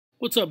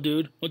What's up,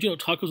 dude? Don't you know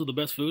tacos are the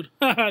best food?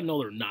 Haha, no,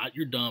 they're not.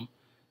 You're dumb.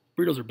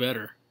 Burritos are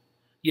better.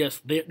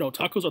 Yes, no,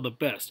 tacos are the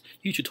best.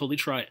 You should totally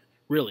try it.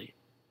 Really.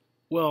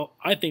 Well,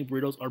 I think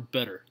burritos are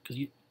better.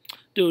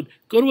 Dude,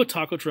 go to a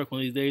taco truck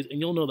one of these days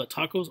and you'll know that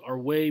tacos are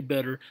way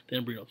better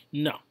than burritos.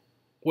 No.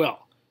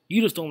 Well,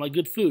 you just don't like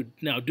good food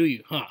now, do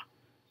you? Huh?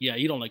 Yeah,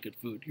 you don't like good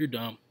food. You're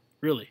dumb.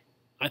 Really.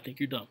 I think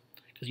you're dumb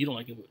because you don't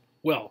like good food.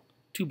 Well,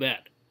 too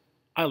bad.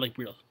 I like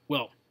burritos.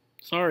 Well,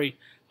 sorry.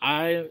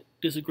 I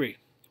disagree.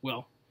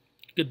 Well,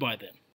 goodbye then.